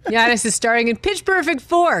 Giannis is starring in Pitch Perfect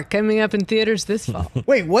 4, coming up in theaters this fall.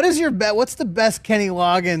 Wait, what's the best Kenny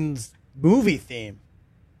Loggins movie theme?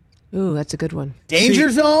 Ooh, that's a good one. Danger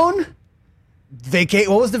Zone? What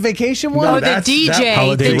was the vacation one? No, the DJ.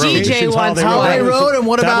 Holiday The Road. DJ one's Holiday one. Road, and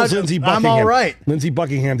what That about was Lindsey I'm Buckingham. All Right? Lindsey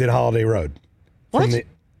Buckingham did Holiday Road. What?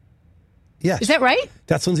 Yes. Is that right?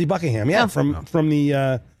 That's Lindsey Buckingham, yeah, Oh. from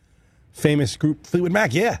the famous group Fleetwood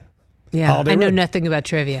Mac, yeah. Yeah, Holiday I know Road. nothing about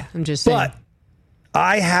trivia. I'm just saying. But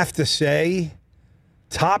I have to say,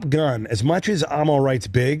 Top Gun, as much as I'm All Right's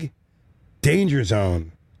big, Danger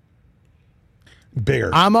Zone, bigger.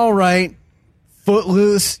 I'm All Right,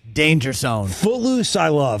 Footloose, Danger Zone. Footloose, I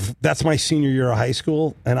love. That's my senior year of high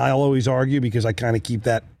school, and I'll always argue because I kind of keep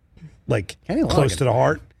that Kenny close Loggins. to the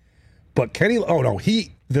heart. But Kenny,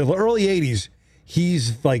 the early 80s,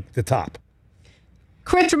 he's like the top.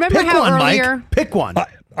 Chris, remember Pick how one, earlier? Mike. Pick one. I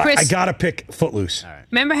Chris- got to pick Footloose.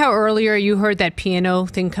 Remember how earlier you heard that piano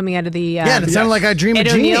thing coming out of the? Yeah, it sounded like I Dream of Ed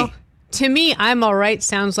Jeannie. O'Neill? To me, I'm All Right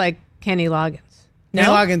sounds like Kenny Loggins. No?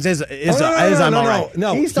 Kenny Loggins is I'm All Right.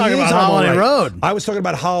 No, He's talking he about is I'm All Holiday Right. Road. I was talking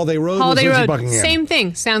about Holiday Road. Holiday with Lindsey Road, Buckingham. same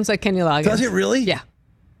thing. Sounds like Kenny Loggins. Does it really? Yeah.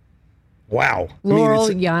 Wow. Laurel I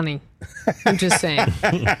mean, Yanni. I'm just saying.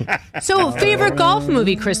 So, favorite golf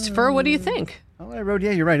movie, Christopher? What do you think? Holiday Road,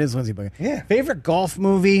 yeah, you're right. It's Lindsey Buckingham. Yeah. Favorite golf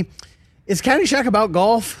movie? Is Caddy Shack about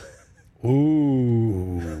golf?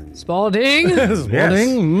 Ooh. Spalding.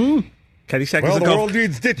 Spalding? Caddy Shack Well, is a the golf. world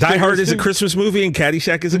needs ditch Die Hard diggers. is a Christmas movie, and Caddy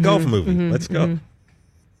Shack is a golf movie. Let's go.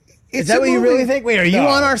 Is that what you really think? Wait, are you No.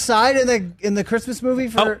 on our side in the Christmas movie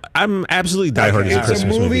for? Oh, I'm absolutely Die Hard is a It's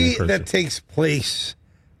Christmas a movie movie. that takes place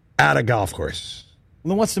at a golf course.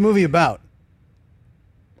 Then what's the movie about?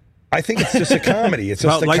 I think it's just a comedy. It's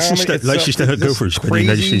About just a licensed- comedy. It's licensed this gophers by the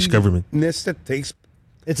United States government. craziness that takes.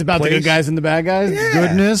 It's about the Place. good guys and the bad guys. Yeah.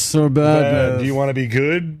 Goodness or badness? Do you want to be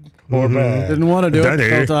good or bad? Didn't want to do it,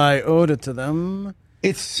 Better. but I owed it to them.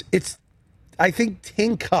 It's. I think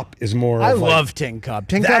Tin Cup is more. I of like- love Tin Cup.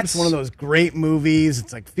 Tin Cup's That's- one of those great movies.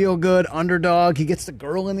 It's like feel good, underdog. He gets the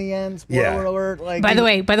girl in the end. Spoiler Yeah. alert. Like By the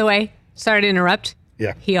way, sorry to interrupt.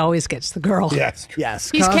 Yeah. He always gets the girl. Yeah, it's true. yes,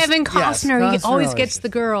 He's Cos- Kevin yes, Costner. He Costner always gets the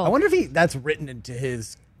girl. I wonder if that's written into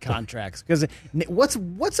his contracts because what's a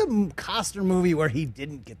Costner movie where he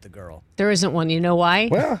didn't get the girl? There isn't one. You know why?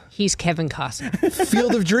 Well- He's Kevin Costner.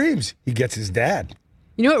 Field of Dreams. He gets his dad.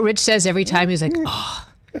 You know what Rich says every time? He's like, oh,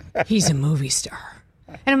 he's a movie star.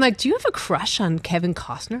 And I'm like, do you have a crush on Kevin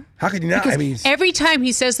Costner? How could you not? I mean, Every time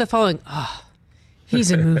he says the following, oh, he's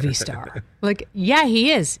a movie star. Like, yeah,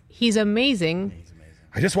 he is. He's amazing.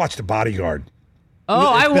 I just watched The Bodyguard Oh,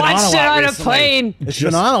 I been on a watched it lot on a recently. plane. It's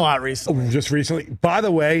been on a lot recently. just recently. By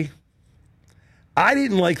the way, I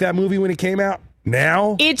didn't like that movie when it came out.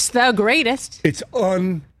 Now It's the greatest. it's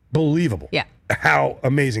unbelievable. Yeah. How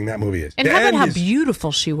amazing that movie is. And The how about end how is-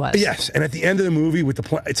 beautiful she was. Yes, and at the end of the movie with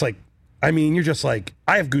the it's like, I mean, you're just like,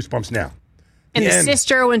 I have goosebumps now. And the end.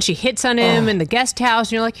 sister when she hits on him in the guest house,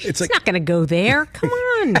 and you're like, It's he's like- not going to go there. Come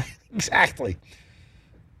on. Exactly.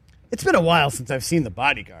 It's been a while since I've seen The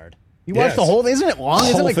Bodyguard. You watched Yes. the whole thing? Isn't it long? The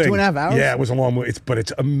Isn't it whole like thing. 2.5 hours? Yeah, it was a long movie. But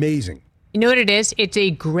it's amazing. You know what it is? It's a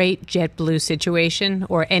great JetBlue situation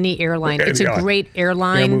or any airline. It's a Yeah. great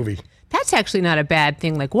airline Yeah, movie. That's actually not a bad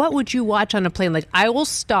thing. Like, what would you watch on a plane? Like, I will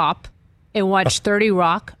stop and watch 30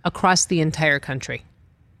 Rock across the entire country.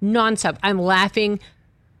 Nonstop. I'm laughing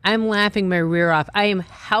my rear off. I am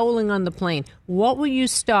howling on the plane. What will you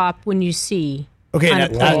stop when you see Okay, on now, a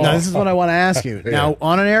plane? now this is what I want to ask you. Now,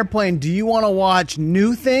 on an airplane, do you want to watch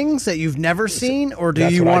new things that you've never seen, or do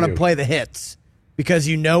That's you what I want to do. play the hits? Because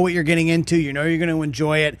you know what you're getting into, you know you're going to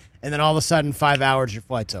enjoy it, and then all of a sudden, 5 hours, your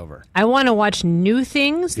flight's over. I want to watch new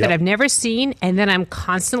things that Yep. I've never seen, and then I'm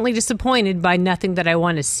constantly disappointed by nothing that I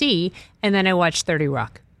want to see, and then I watch 30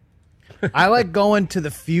 Rock. I like going to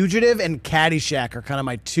The Fugitive and Caddy Shack are kind of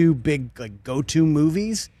my two big like go-to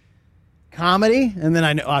movies. Comedy, and then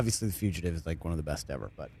I know obviously The Fugitive is like one of the best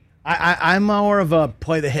ever, but I'm more of a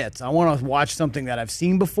play the hits. I want to watch something that I've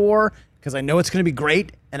seen before because I know it's going to be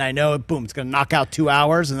great, and I know boom, it's going to knock out 2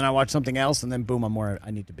 hours, and then I watch something else, and then boom, I'm where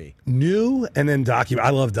I need to be. New and then document.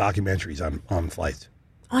 I love documentaries on flights.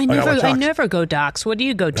 I gotta watch never docs. go docs. What do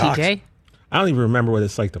you go, Docs. TJ? I don't even remember what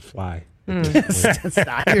it's like to fly. That's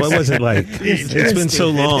not What was it like? It's been so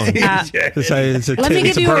long. Let me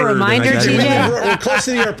give you a reminder, TJ. We're close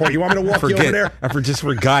to the airport. You want me to walk you over there? I just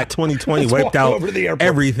forgot 2020 Let's wiped walk out over to the airport.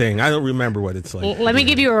 everything. I don't remember what it's like. Let me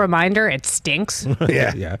give you a reminder. It stinks.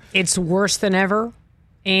 Yeah. It's worse than ever,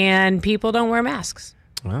 and people don't wear masks.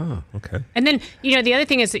 Oh, okay. And then, the other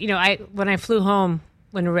thing is that, when I flew home,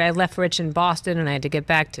 when I left Rich in Boston and I had to get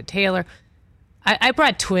back to Taylor, I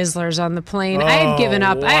brought Twizzlers on the plane. I had given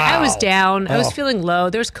up. wow. I was down. I was Oh. feeling low.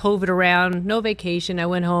 There was COVID around. No vacation. I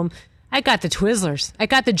went home. I got the Twizzlers. I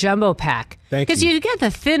got the jumbo pack. Thank Because you. you get the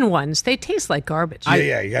thin ones. They taste like garbage. You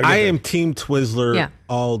gotta get I the- am Team Twizzler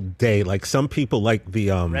all day. Like some people like the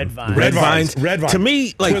Red vine. Red vines. Red vine. To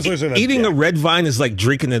me, like Twizzlers are the- eating yeah. a red vine is like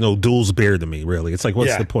drinking an O'Doul's beer to me. Really, it's like what's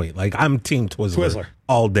Yeah. the point? Like I'm Team Twizzler.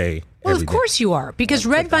 all day. Well, every of day. course you are. Because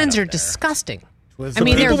red vines are disgusting. I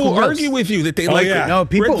mean, People they're will gross. argue with you that they Oh, like yeah. No,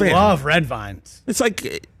 people red vine. love red vines. It's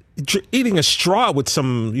like eating a straw with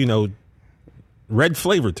some red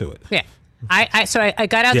flavor to it. Yeah. So I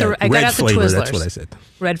got out Yeah, I got red out the flavor, Twizzlers. that's what I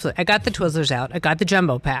said. I got the Twizzlers out. I got the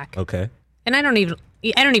jumbo pack. Okay. And I don't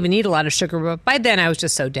even need a lot of sugar, but by then I was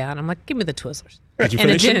just so down. I'm like, give me the Twizzlers. Did you And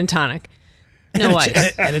a finish gin it? and tonic. No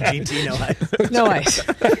ice. And a GT, no ice. No ice.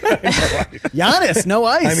 Giannis, no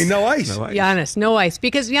ice. I mean, no ice. Giannis, no ice.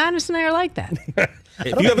 Because Giannis and I are like that.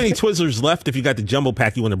 If you have any Twizzlers left, if you got the jumbo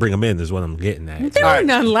pack, you want to bring them in. Is what I'm getting at. There were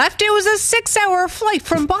none left. It was a 6-hour flight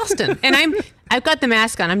from Boston. And I've got the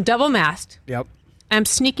mask on. I'm double masked. Yep. I'm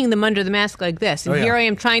sneaking them under the mask like this. And Oh, yeah. here I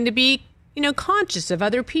am trying to be, conscious of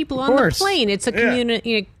other people on the course. plane. It's a communal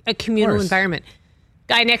course. environment.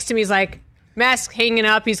 Guy next to me is like, mask hanging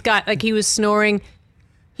up. He's got, like, he was snoring.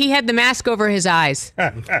 He had the mask over his eyes.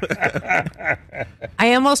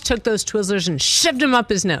 I almost took those Twizzlers and shoved them up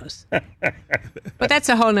his nose. But that's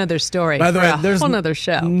a whole nother story. By the for way, a there's whole nother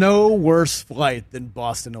show. no worse flight than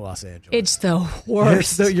Boston to Los Angeles. It's the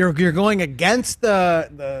worst. So you're going against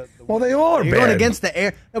the Well, they all are you're bad. going against the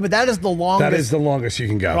air. No, but that is the longest. That is the longest you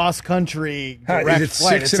can go. cross country Huh, is direct it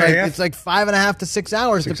flight. 6 It's and a like half? it's like 5.5 to 6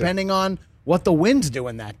 hours, depending on what the wind's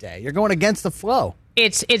doing that day. You're going against the flow.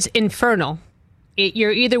 It's infernal.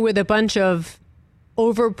 You're either with a bunch of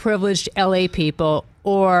overprivileged LA people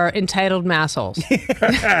or entitled massholes.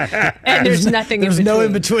 And there's nothing There's in between. no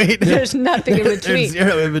in between. There's nothing in There's between.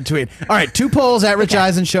 zero in between. All right, 2 polls at Rich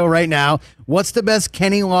Eisen Show right now. What's the best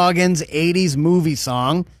Kenny Loggins 80s movie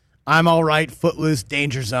song? I'm All Right, Footloose,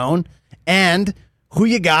 Danger Zone. And who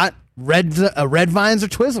you got, Red Vines or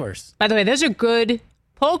Twizzlers? By the way, those are good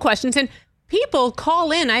poll questions. And people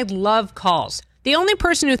call in. I love calls. The only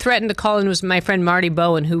person who threatened to call in was my friend Marty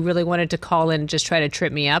Bowen, who really wanted to call in and just try to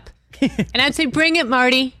trip me up. And I'd say, bring it,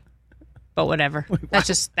 Marty. But whatever. That's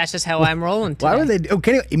just how I'm rolling today. Why would they?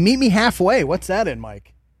 Okay, meet me halfway. What's that in,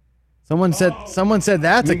 Mike? Someone said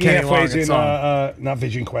that's a Kenny Halfway's Loggins in, song. not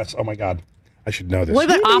Vision Quest. Oh my God, I should know this. What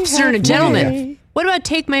about Officer and a Gentleman? What about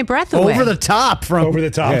Take My Breath Away? Over the top from Over the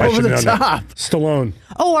top. Yeah, I over should the know that. top. Stallone.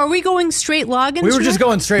 Oh, are we going straight Loggins? We were just Rick?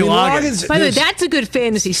 going straight Loggins. By the way, that's a good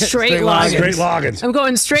fantasy. Straight Loggins. Straight Loggins. I'm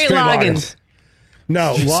going straight Loggins.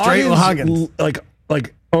 No, Straight Loggins.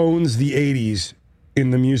 Like owns the '80s in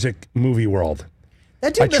the music movie world. That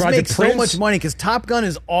I dude just tried to makes so Prince- much money because Top Gun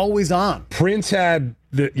is always on. Prince had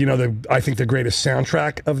I think the greatest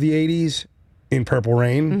soundtrack of the '80s in Purple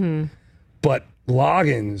Rain, Mm-hmm. but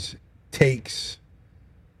Loggins takes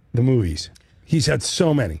the movies. He's had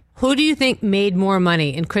so many. Who do you think made more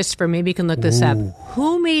money? And Christopher, maybe you can look this up.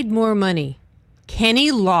 Who made more money?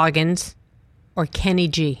 Kenny Loggins or Kenny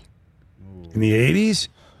G? In the '80s,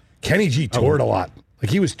 Kenny G toured a lot.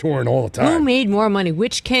 Like he was touring all the time. Who made more money?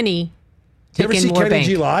 Which Kenny You took ever in see more Kenny bank?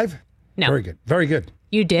 G live? No. Very good. Very good.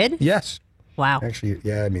 You did? Yes. Wow. Actually,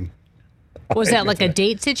 yeah. I mean, Was that like a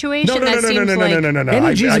date situation? no. That seems like No.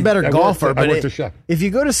 Kenny G's a better golfer, but I worked the show. if you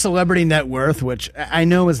go to Celebrity Net Worth, which I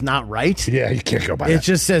know is not right, Yeah, you can't go by it that.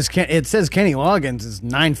 just says Kenny Loggins is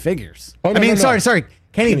 9 figures. Oh, no, I mean, no. sorry,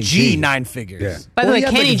 Kenny G G. 9 figures. Yeah. By the Well, way, he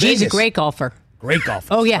had, Kenny like, G's a Vegas. great golfer. Great golfer.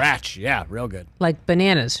 Oh, yeah. Scratch. Yeah, real good. Like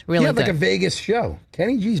bananas. Really He had good. like a Vegas show.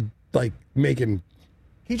 Kenny G's like making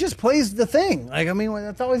He just plays the thing. Like, I mean,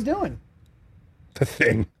 that's all he's doing. the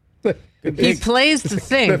thing. He plays the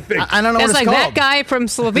thing. I don't know That's what it's like called. that guy from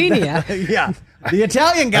Slovenia. Yeah. The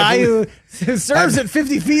Italian guy who serves at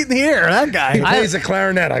 50 feet in the air. That guy. He plays the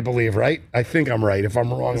clarinet, I believe, right? I think I'm right. If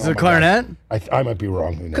I'm wrong, Is oh it my clarinet? God. I might be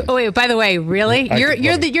wrong. Who knows? Oh wait, by the way, really? I You're could-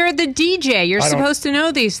 the DJ. You're I don't- supposed to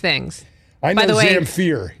know these things. I know By the way,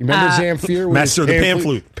 Zamfir. You remember Zamfir? with Master his of the pan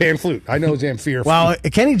flute. Pan flute. I know Zamfir. Well,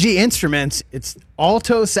 Kenny G instruments, it's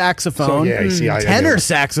alto saxophone, So, yeah, you see, I tenor do.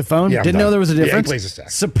 saxophone, Yeah, I'm didn't done. know there was a Yeah, he difference. plays the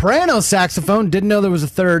sax. Soprano saxophone, didn't know there was a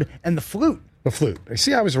third, and the flute. The flute.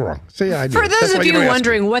 See, I was wrong. See, I did. For those of you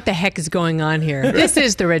wondering what the heck is going on here, this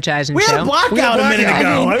is the Rich Eisen Show. We had a blackout a minute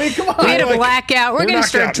ago. I mean, come on. We had a blackout. We're going to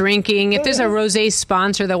start drinking. If there's a rosé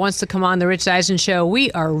sponsor that wants to come on the Rich Eisen Show,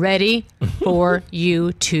 we are ready for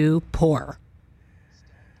you to pour.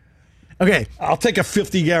 Okay. I'll take a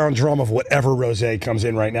 50-gallon drum of whatever rosé comes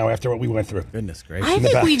in right now after what we went through. Goodness gracious. I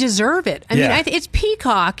think we deserve it. I mean, it's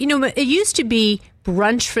Peacock. You know, it used to be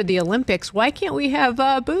brunch for the Olympics. Why can't we have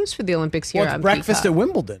booze for the Olympics here on breakfast Peacock? at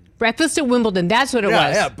Wimbledon. Breakfast at Wimbledon. That's what it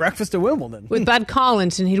was. Yeah, breakfast at Wimbledon. With Bud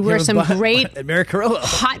Collins, and he'd wear some great Mary Carrillo.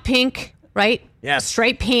 hot pink, right? Yes.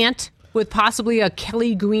 Striped pant with possibly a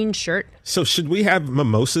Kelly green shirt. So should we have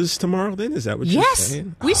mimosas tomorrow then? Is that what you're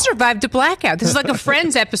saying? We survived a blackout. This is like a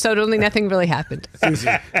Friends episode, only nothing really happened. Suzy,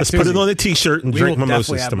 Let's put it on a T-shirt and drink will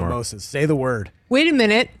mimosas have tomorrow. Mimosas. Say the word. Wait a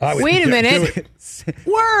minute. Wait a minute.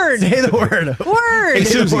 Word. Say the word. Word. Hey,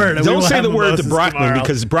 Suzy, word. We don't will say have the word to mimosas Brockman tomorrow.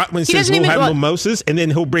 because Brockman says doesn't we'll even- have mimosas, and then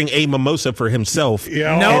he'll bring a mimosa for himself No.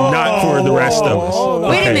 and not for the rest of us.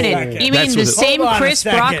 Wait a Okay. minute. You That's mean the what it- same Hold on a Chris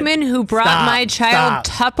second. Brockman who brought my child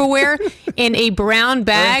Tupperware in a brown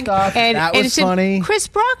bag? First off, that was said, funny. Chris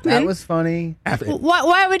Brockman. That was funny.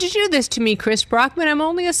 Why would you do this to me, Chris Brockman? I'm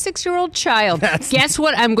only a 6-year-old child. Guess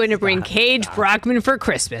what? I'm going to bring Cage Brockman for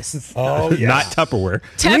Christmas. Oh, yeah. Not Tupperware.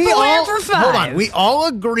 Tupperware for 5. Hold on. We all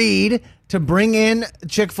agreed to bring in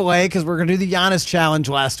Chick-fil-A because we're going to do the Giannis challenge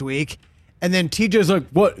last week. And then TJ's like,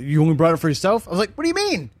 what? You only brought it for yourself? I was like, what do you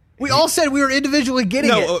mean? We all said we were individually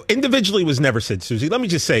getting it. No, individually was never said, Suzy. Let me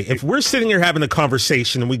just say, if we're sitting here having a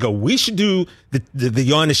conversation and we go, we should do the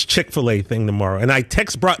Giannis Chick-fil-A thing tomorrow, and I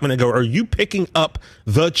text Brockman and go, are you picking up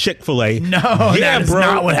the Chick-fil-A? No, yeah, that is bro.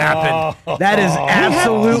 not what happened. That is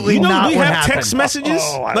absolutely not we what have happened. text messages.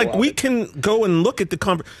 Like, we can go and look at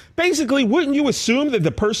the Basically, wouldn't you assume that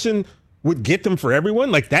the person would get them for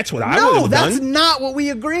everyone? Like, that's what I would No, have that's done. not what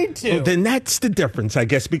we agreed to. Well, then that's the difference, I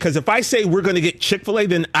guess, because if I say we're going to get Chick-fil-A,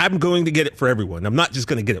 then I'm going to get it for everyone. I'm not just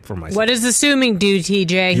going to get it for myself. What does assuming do,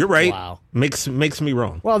 TJ? You're right. Wow. Makes me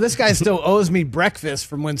wrong. Well, this guy still owes me breakfast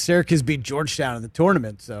from when Syracuse beat Georgetown in the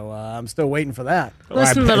tournament, so I'm still waiting for that.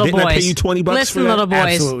 Listen, little didn't boys. I pay you $20 Listen, for that? little boys.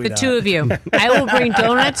 Absolutely the not. two of you. I will bring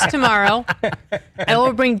donuts tomorrow. I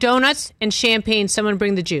will bring donuts and champagne. Someone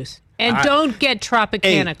bring the juice. And don't get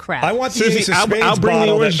Tropicana crap. I want the Suzy, Ace of Spades I'll bring the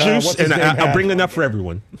bottle orange that, juice, what's his and name I'll had. bring enough for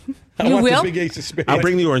everyone. I You want will? the big Ace of Spades. I'll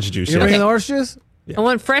bring the orange juice. You yeah. bringing the orange juice? I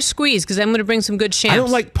want fresh squeeze because I'm going to bring some good champs. I don't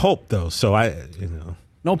like pulp, though, so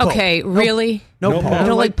No pulp. Okay, really? No pulp. I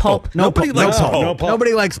don't like pulp. Nobody likes pulp.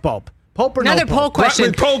 Nobody likes pulp. Pulp or Another no poll pulp?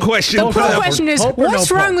 question. Poll question. The poll question is, Pulp or no what's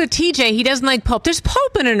wrong pulp? with TJ? He doesn't like pulp. There's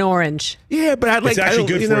pulp in an orange. Yeah, but I like. It's actually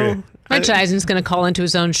good for you. Rich Eisen's going to call into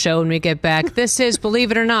his own show when we get back. This is,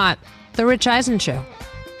 believe it or not, The Rich Eisen Show.